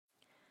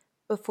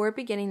Before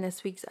beginning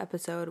this week's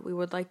episode, we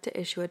would like to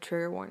issue a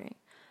trigger warning.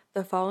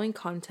 The following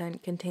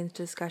content contains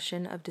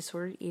discussion of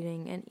disordered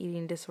eating and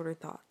eating disorder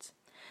thoughts.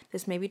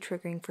 This may be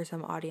triggering for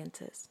some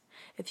audiences.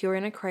 If you are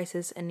in a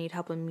crisis and need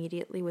help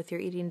immediately with your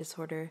eating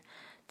disorder,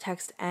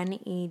 text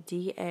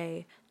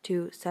NEDA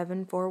to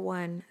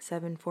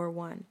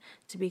 741-741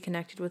 to be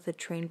connected with a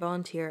trained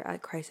volunteer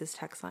at Crisis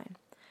Text Line.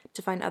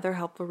 To find other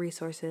helpful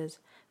resources,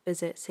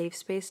 visit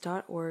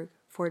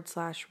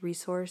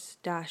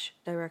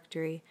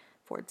safespace.org/resource-directory/.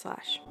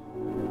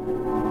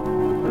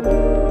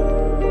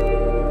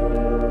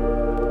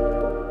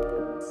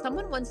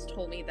 Someone once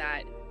told me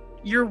that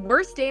your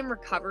worst day in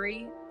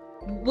recovery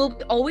will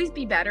always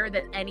be better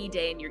than any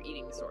day in your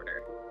eating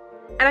disorder.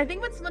 And I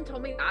think when someone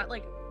told me that,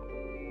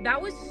 that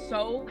was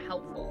so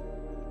helpful.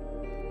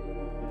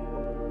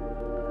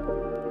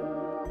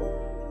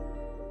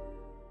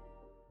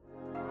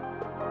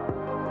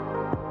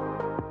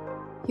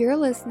 You're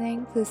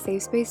listening to the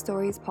SafeSpace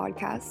Stories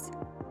podcast.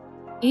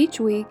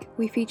 Each week,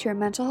 we feature a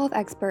mental health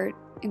expert,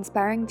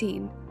 inspiring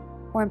teen,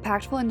 or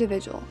impactful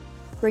individual,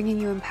 bringing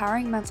you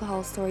empowering mental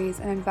health stories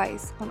and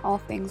advice on all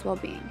things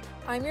well-being.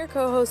 I'm your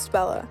co-host,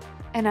 Bella.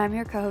 And I'm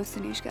your co-host,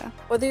 Anushka.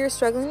 Whether you're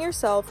struggling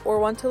yourself or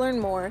want to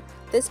learn more,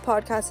 this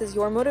podcast is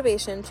your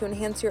motivation to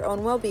enhance your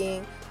own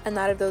well-being and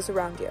that of those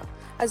around you,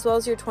 as well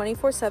as your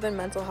 24/7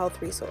 mental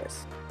health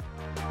resource.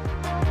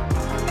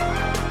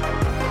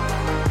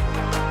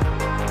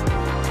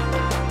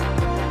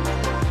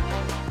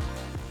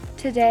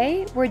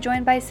 Today, we're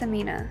joined by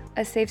Samina,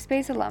 a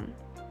SafeSpace alum.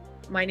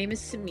 My name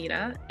is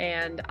Samina,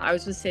 and I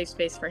was with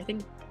SafeSpace for,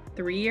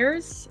 3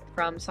 years,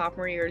 from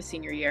sophomore year to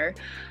senior year.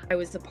 I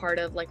was a part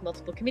of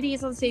multiple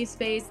committees on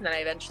SafeSpace, and then I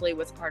eventually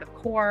was part of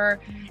CORE,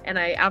 and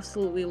I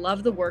absolutely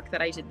love the work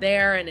that I did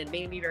there, and it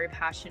made me very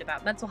passionate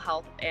about mental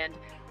health and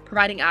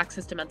providing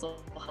access to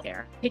mental health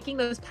care. Taking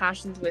those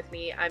passions with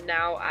me, I'm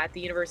now at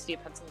the University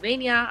of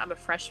Pennsylvania. I'm a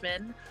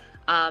freshman,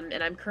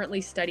 and I'm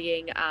currently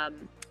studying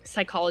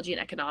psychology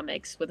and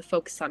economics with a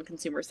focus on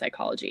consumer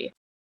psychology.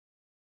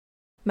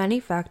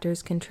 Many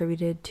factors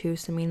contributed to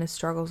Samina's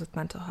struggles with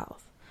mental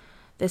health.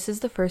 This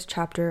is the first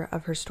chapter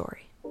of her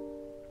story.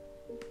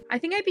 I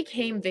think I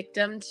became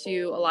victim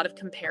to a lot of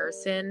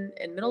comparison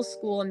in middle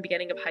school and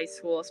beginning of high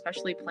school,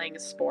 especially playing a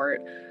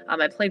sport.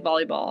 I played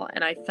volleyball,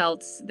 and I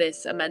felt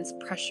this immense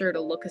pressure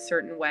to look a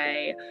certain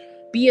way,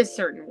 be a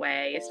certain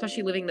way,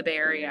 especially living in the Bay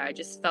Area. I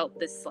just felt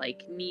this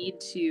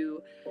need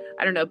to,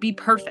 be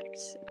perfect.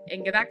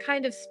 And that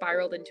kind of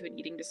spiraled into an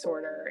eating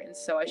disorder. And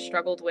so I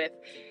struggled with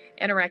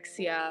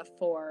anorexia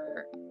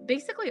for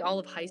basically all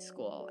of high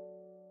school.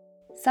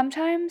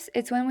 Sometimes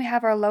it's when we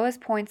have our lowest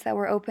points that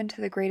we're open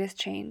to the greatest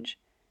change.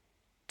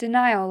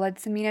 Denial led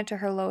Samina to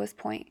her lowest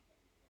point.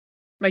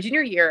 My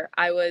junior year,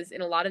 I was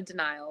in a lot of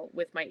denial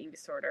with my eating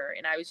disorder,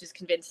 and I was just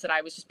convinced that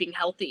I was just being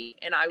healthy,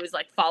 and I was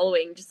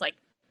following just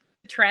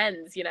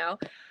trends, That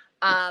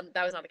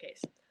was not the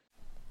case.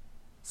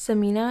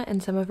 Samina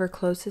and some of her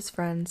closest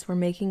friends were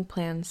making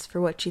plans for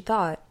what she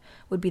thought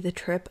would be the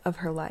trip of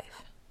her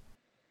life.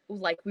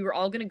 We were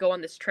all going to go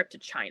on this trip to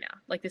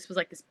China. This was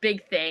this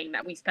big thing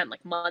that we spent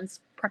months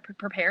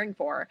preparing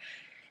for.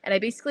 And I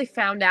basically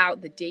found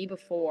out the day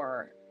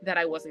before that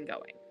I wasn't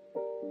going.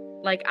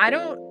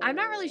 I'm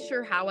not really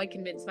sure how I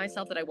convinced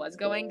myself that I was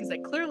going, because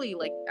clearly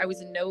I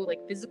was in no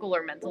physical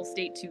or mental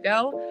state to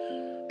go.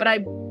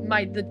 But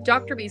the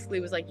doctor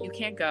basically was you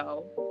can't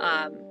go.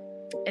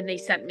 And they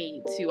sent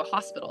me to a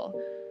hospital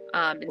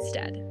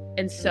instead.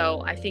 And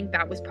so I think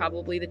that was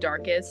probably the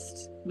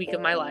darkest week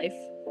of my life.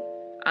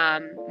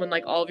 When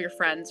all of your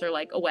friends are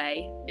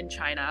away in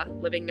China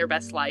living their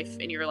best life,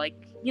 and you're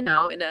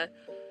in a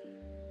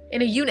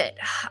unit.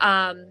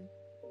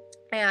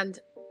 And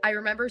I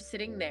remember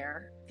sitting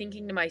there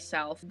thinking to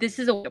myself, this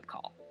is a wake-up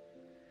call.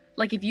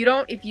 If you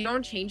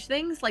don't change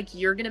things,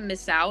 you're gonna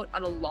miss out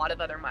on a lot of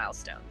other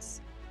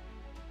milestones.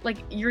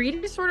 Your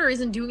eating disorder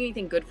isn't doing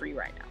anything good for you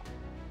right now.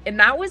 And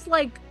that was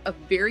a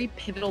very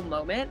pivotal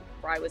moment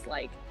where I was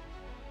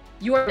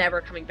you are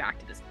never coming back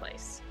to this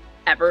place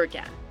ever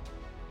again.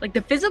 The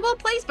physical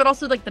place, but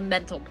also the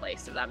mental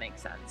place, if that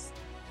makes sense.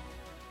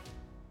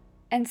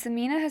 And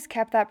Samina has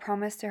kept that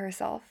promise to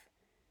herself.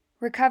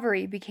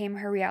 Recovery became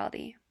her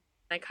reality.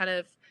 I kind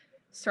of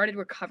started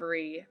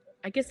recovery,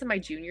 I guess, in my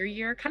junior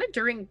year, kind of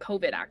during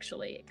COVID,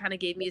 actually. It kind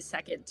of gave me a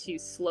second to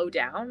slow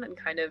down and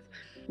kind of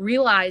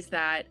realize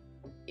that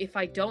if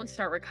I don't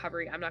start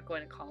recovery, I'm not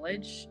going to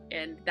college.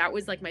 And that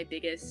was my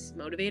biggest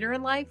motivator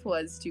in life,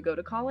 was to go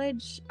to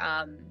college.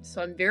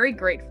 So I'm very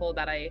grateful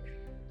that I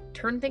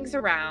turned things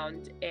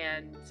around,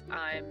 and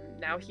I'm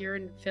now here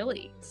in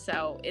Philly.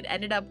 So it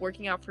ended up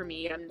working out for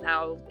me. I'm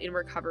now in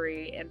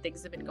recovery, and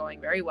things have been going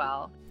very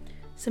well.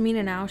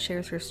 Samina now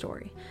shares her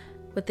story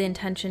with the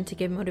intention to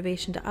give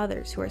motivation to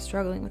others who are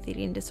struggling with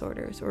eating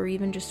disorders, or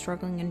even just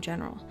struggling in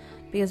general,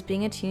 because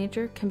being a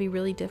teenager can be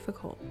really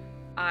difficult.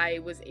 I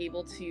was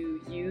able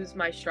to use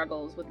my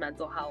struggles with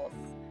mental health,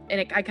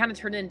 and I kind of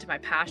turned it into my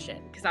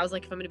passion, because I was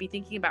if I'm going to be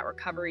thinking about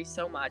recovery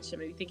so much, I'm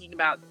going to be thinking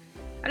about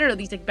I don't know,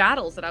 these like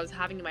battles that I was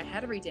having in my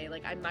head every day,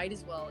 like I might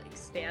as well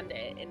expand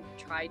it and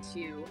try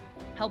to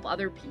help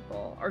other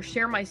people or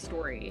share my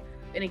story.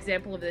 An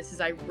example of this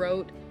is I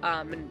wrote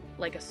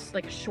like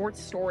a short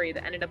story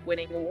that ended up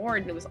winning an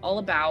award, and it was all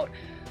about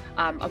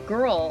a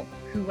girl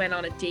who went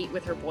on a date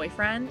with her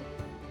boyfriend,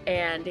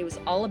 and it was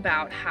all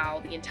about how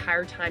the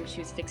entire time she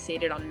was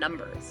fixated on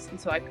numbers. And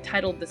so I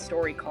titled the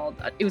story called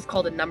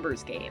A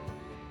Numbers Game,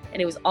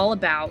 and it was all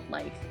about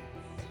like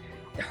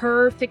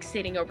her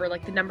fixating over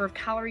like the number of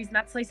calories in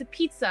that slice of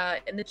pizza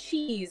and the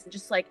cheese, and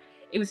just like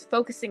it was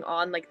focusing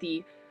on like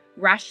the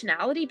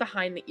rationality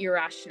behind the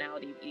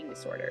irrationality of eating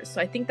disorders.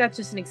 So I think that's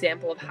just an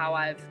example of how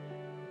I've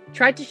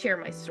tried to share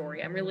my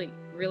story. I'm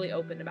really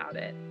open about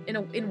it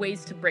in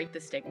ways to break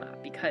the stigma,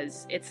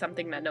 because it's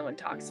something that no one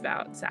talks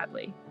about,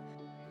 sadly.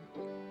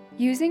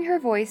 Using her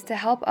voice to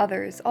help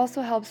others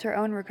also helps her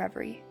own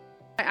recovery.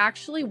 I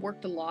actually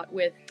worked a lot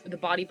with the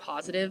Body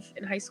Positive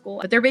in high school,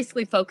 but they're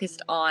basically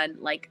focused on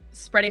like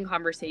spreading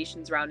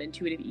conversations around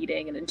intuitive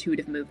eating and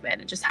intuitive movement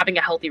and just having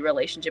a healthy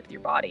relationship with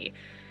your body.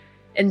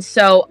 And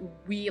so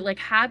we like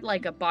had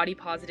like a Body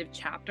Positive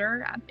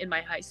chapter in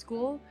my high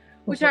school,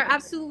 which I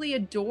absolutely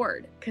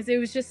adored, because it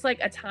was just like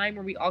a time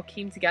where we all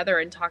came together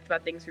and talked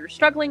about things we were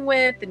struggling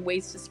with and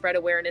ways to spread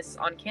awareness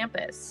on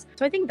campus.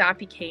 So I think that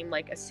became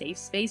like a safe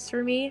space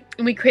for me.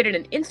 And we created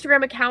an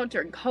Instagram account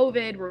during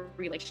COVID where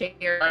we like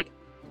share like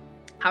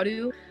how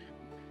do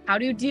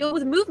you deal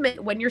with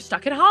movement when you're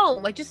stuck at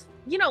home? Like just,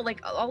 you know,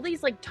 like all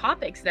these like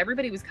topics that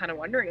everybody was kind of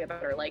wondering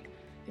about, or like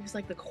it was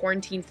like the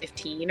quarantine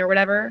 15 or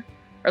whatever,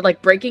 or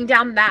like breaking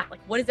down that, like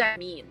what does that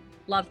mean?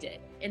 Loved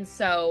it. And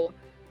so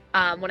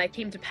when I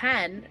came to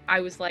Penn,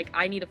 I was like,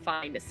 I need to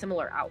find a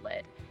similar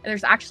outlet. And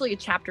there's actually a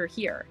chapter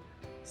here.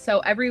 So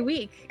every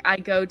week I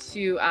go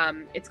to,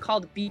 it's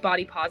called Be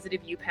Body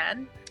Positive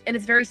UPenn. And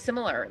it's very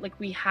similar. Like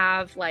we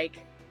have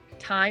like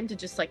time to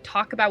just like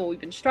talk about what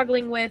we've been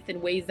struggling with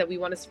and ways that we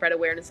want to spread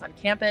awareness on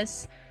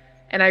campus.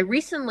 And I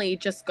recently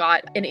just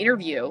got an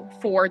interview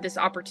for this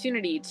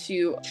opportunity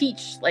to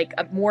teach like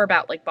more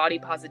about like body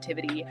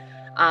positivity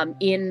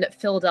in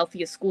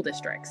Philadelphia school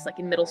districts, like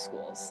in middle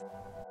schools.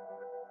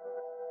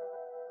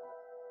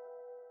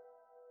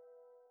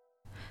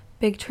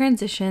 Big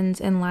transitions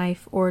in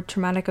life or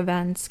traumatic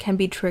events can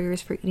be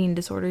triggers for eating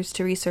disorders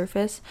to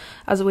resurface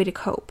as a way to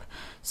cope.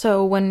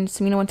 So when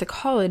Samina went to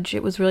college,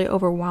 it was really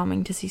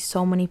overwhelming to see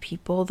so many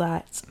people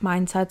that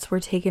mindsets were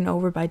taken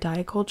over by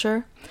diet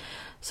culture.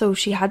 So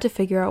she had to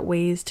figure out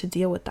ways to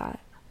deal with that.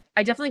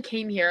 I definitely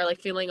came here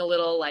like feeling a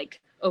little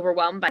like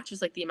overwhelmed by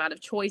just like the amount of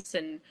choice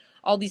and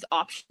all these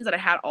options that I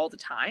had all the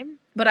time.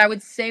 But I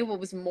would say what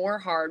was more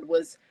hard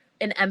was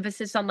an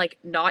emphasis on like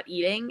not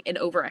eating and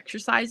over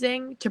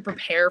exercising to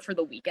prepare for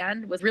the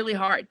weekend was really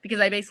hard,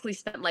 because I basically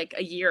spent like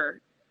a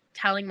year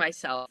telling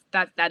myself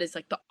that that is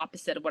like the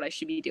opposite of what I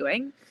should be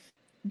doing.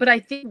 But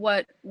I think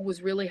what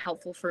was really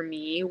helpful for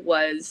me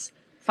was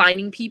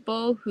finding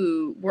people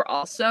who were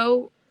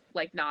also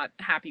like not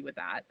happy with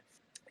that.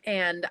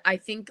 And I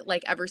think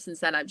like ever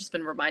since then, I've just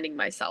been reminding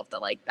myself that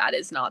like that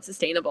is not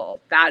sustainable.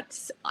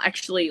 That's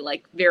actually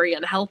like very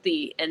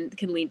unhealthy and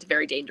can lead to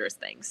very dangerous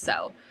things.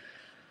 So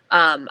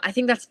I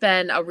think that's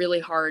been a really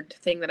hard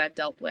thing that I've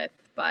dealt with,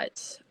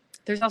 but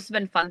there's also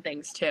been fun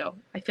things too.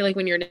 I feel like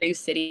when you're in a new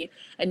city,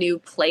 a new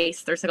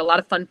place, there's like a lot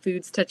of fun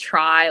foods to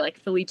try, like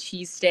Philly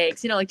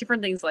cheesesteaks, you know, like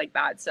different things like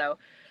that. So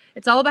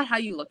it's all about how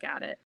you look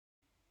at it.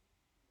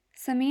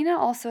 Samina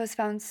also has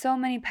found so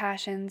many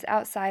passions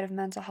outside of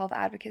mental health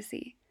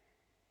advocacy.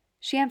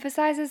 She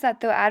emphasizes that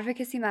though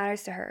advocacy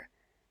matters to her,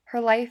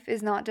 her life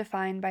is not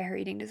defined by her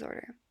eating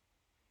disorder.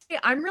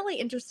 I'm really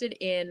interested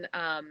in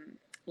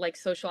like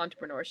social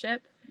entrepreneurship.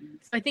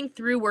 So I think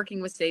through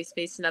working with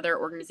SafeSpace and other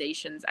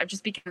organizations, I've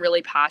just become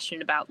really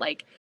passionate about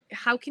like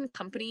how can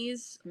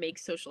companies make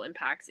social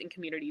impacts in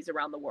communities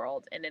around the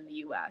world and in the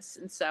US.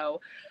 And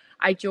so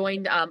I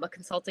joined a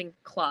consulting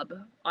club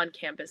on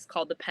campus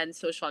called the Penn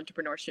Social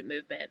Entrepreneurship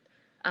Movement,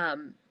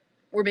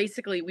 where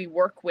basically we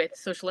work with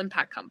social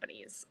impact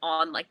companies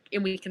on like,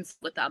 and we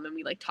consult with them and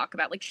we like talk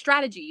about like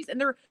strategies,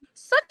 and they're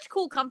such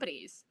cool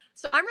companies.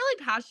 So I'm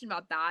really passionate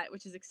about that,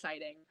 which is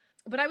exciting.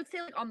 But I would say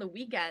like on the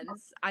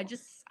weekends, I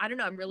don't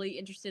know, I'm really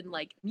interested in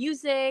like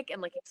music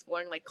and like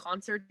exploring like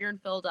concerts here in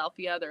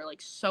Philadelphia. They're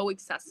like so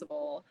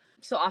accessible.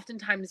 So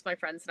oftentimes my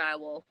friends and I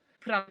will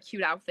put on a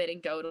cute outfit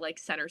and go to like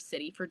Center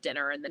City for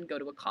dinner and then go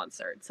to a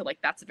concert. So like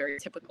that's a very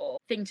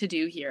typical thing to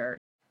do here.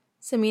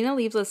 Samina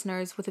leaves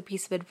listeners with a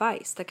piece of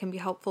advice that can be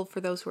helpful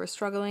for those who are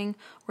struggling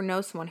or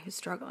know someone who's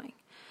struggling.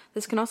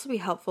 This can also be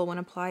helpful when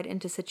applied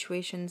into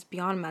situations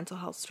beyond mental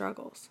health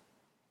struggles.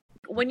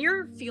 When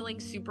you're feeling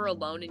super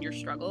alone in your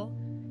struggle,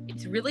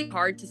 it's really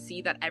hard to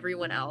see that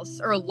everyone else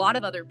or a lot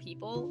of other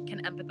people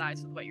can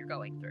empathize with what you're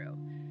going through.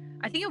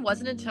 I think it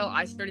wasn't until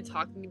I started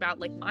talking about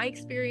like my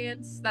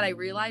experience that I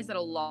realized that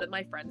a lot of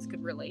my friends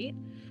could relate.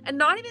 And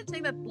not even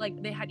saying that like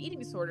they had eating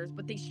disorders,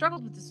 but they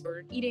struggled with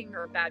disordered eating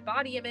or bad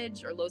body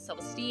image or low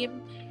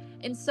self-esteem.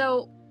 And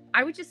so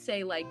I would just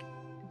say like,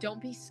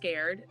 don't be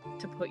scared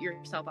to put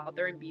yourself out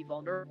there and be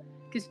vulnerable,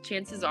 because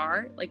chances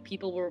are like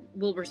people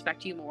will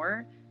respect you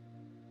more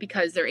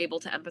because they're able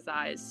to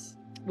empathize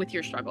with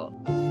your struggle.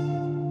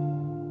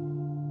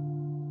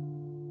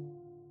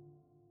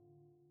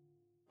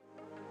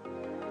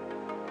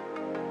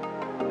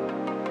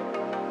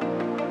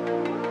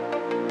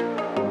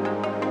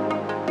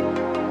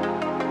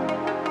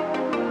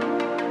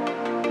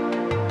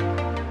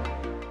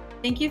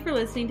 Thank you for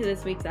listening to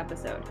this week's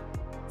episode.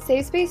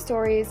 SafeSpace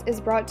Stories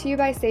is brought to you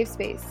by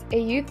SafeSpace, a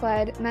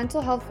youth-led,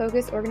 mental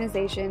health-focused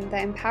organization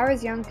that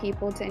empowers young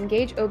people to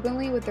engage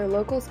openly with their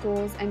local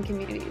schools and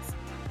communities.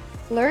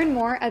 Learn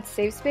more at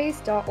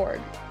safespace.org.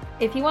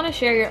 If you want to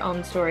share your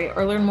own story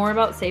or learn more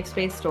about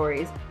SafeSpace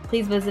Stories,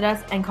 please visit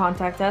us and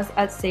contact us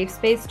at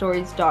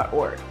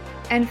safespacestories.org.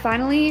 And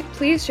finally,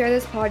 please share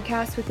this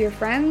podcast with your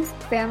friends,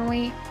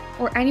 family,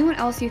 or anyone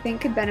else you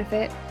think could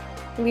benefit.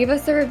 Leave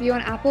us a review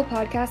on Apple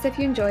Podcasts if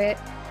you enjoy it,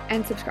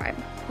 and subscribe.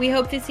 We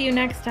hope to see you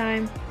next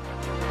time.